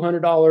for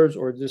 $200,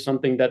 or is this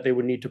something that they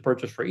would need to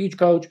purchase for each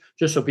coach,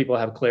 just so people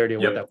have clarity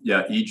on what that?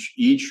 Yeah,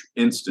 each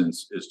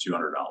instance is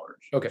 $200.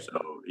 Okay.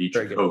 So each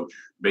coach,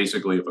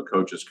 basically, if a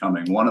coach is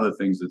coming, one of the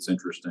things that's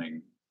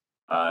interesting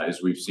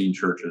is we've seen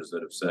churches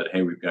that have said,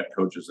 "Hey, we've got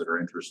coaches that are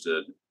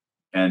interested,"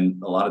 and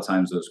a lot of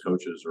times those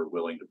coaches are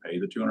willing to pay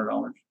the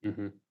 $200.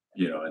 Mm-hmm.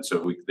 And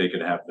so they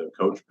could have the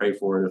coach pay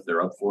for it if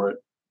they're up for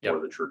it, or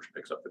the church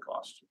picks up the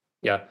cost.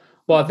 Yeah.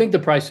 Well, I think the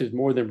price is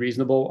more than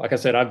reasonable. Like I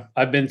said,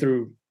 I've been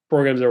through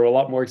programs that were a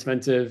lot more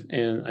expensive,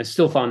 and I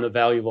still found them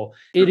valuable.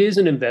 Sure. It is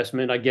an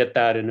investment. I get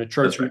that. And a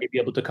church may be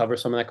able to cover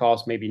some of that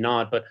cost, maybe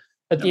not. But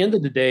at the end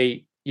of the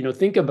day,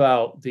 think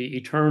about the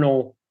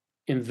eternal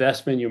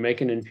investment you're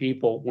making in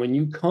people. When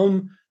you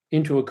come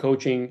into a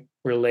coaching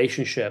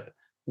relationship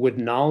with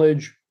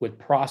knowledge, with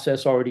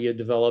process already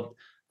developed,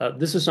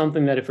 this is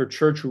something that if a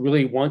church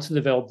really wants to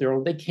develop their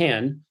own, they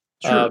can.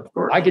 Sure, of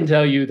course. I can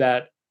tell you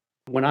that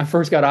when I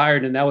first got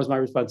hired and that was my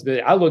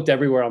responsibility, I looked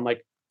everywhere. I'm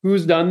like,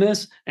 who's done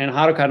this and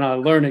how to kind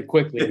of learn it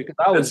quickly? Because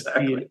I was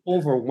being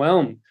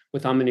overwhelmed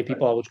with how many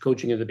people I was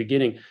coaching at the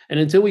beginning. And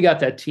until we got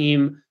that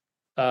team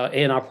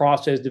and our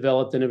process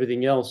developed and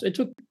everything else, it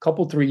took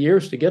a 3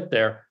 years to get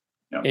there.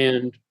 Yep.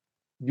 And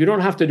you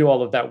don't have to do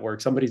all of that work.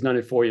 Somebody's done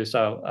it for you.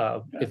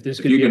 So if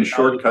you can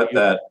shortcut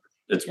that,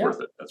 it's worth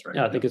it. That's right.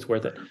 Yeah, I think it's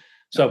worth it.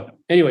 So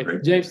anyway,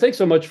 James, thanks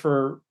so much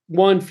for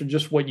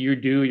just what you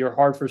do. Your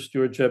heart for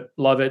stewardship.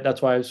 Love it.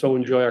 That's why I so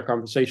enjoy our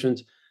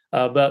conversations.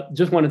 But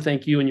just want to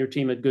thank you and your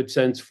team at Good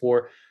Sense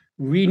for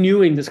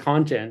renewing this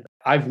content.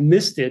 I've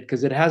missed it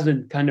because it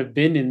hasn't kind of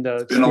been in the...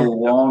 It's been a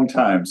long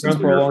time since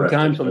we refreshed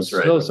it.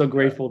 So I'm so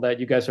grateful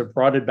that you guys have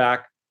brought it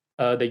back,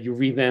 that you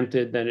revamped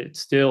it, that it's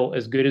still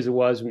as good as it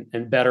was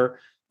and better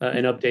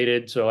and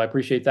updated. So I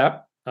appreciate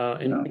that.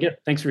 And again,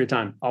 thanks for your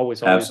time.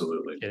 Always.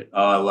 Absolutely.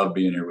 Oh, I love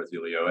being here with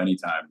you, Leo.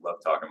 Anytime. Love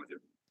talking with you.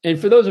 And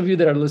for those of you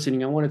that are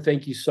listening, I want to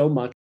thank you so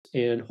much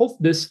and hope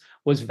this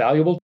was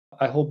valuable.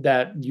 I hope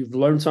that you've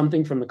learned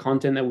something from the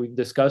content that we've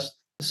discussed,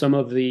 some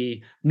of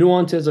the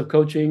nuances of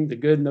coaching, the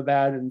good and the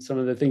bad, and some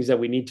of the things that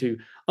we need to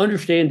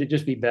understand to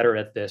just be better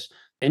at this.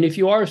 And if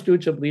you are a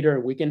stewardship leader,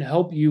 we can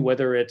help you,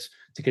 whether it's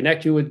to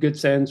connect you with Good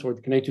Sense or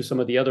to connect you with some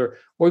of the other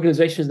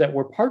organizations that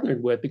we're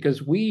partnered with,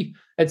 because we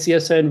at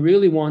CSN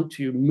really want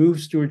to move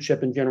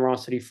stewardship and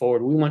generosity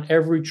forward. We want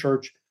every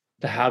church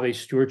to have a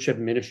stewardship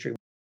ministry.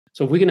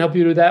 So if we can help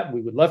you do that,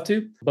 we would love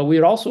to. But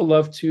we'd also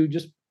love to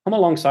just come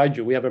alongside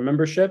you. We have a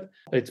membership.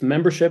 It's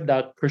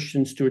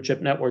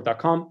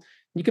membership.christianstewardshipnetwork.com.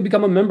 You can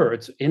become a member.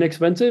 It's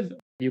inexpensive.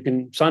 You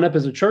can sign up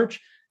as a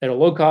church at a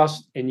low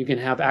cost, and you can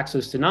have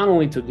access to not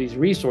only to these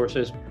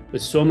resources, but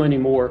so many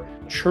more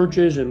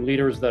churches and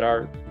leaders that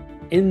are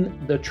in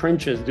the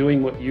trenches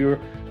doing what you're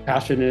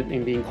passionate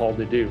and being called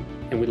to do.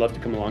 And we'd love to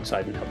come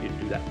alongside and help you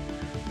do that.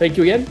 Thank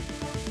you again,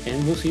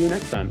 and we'll see you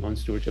next time on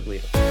Stewardship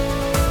Leader.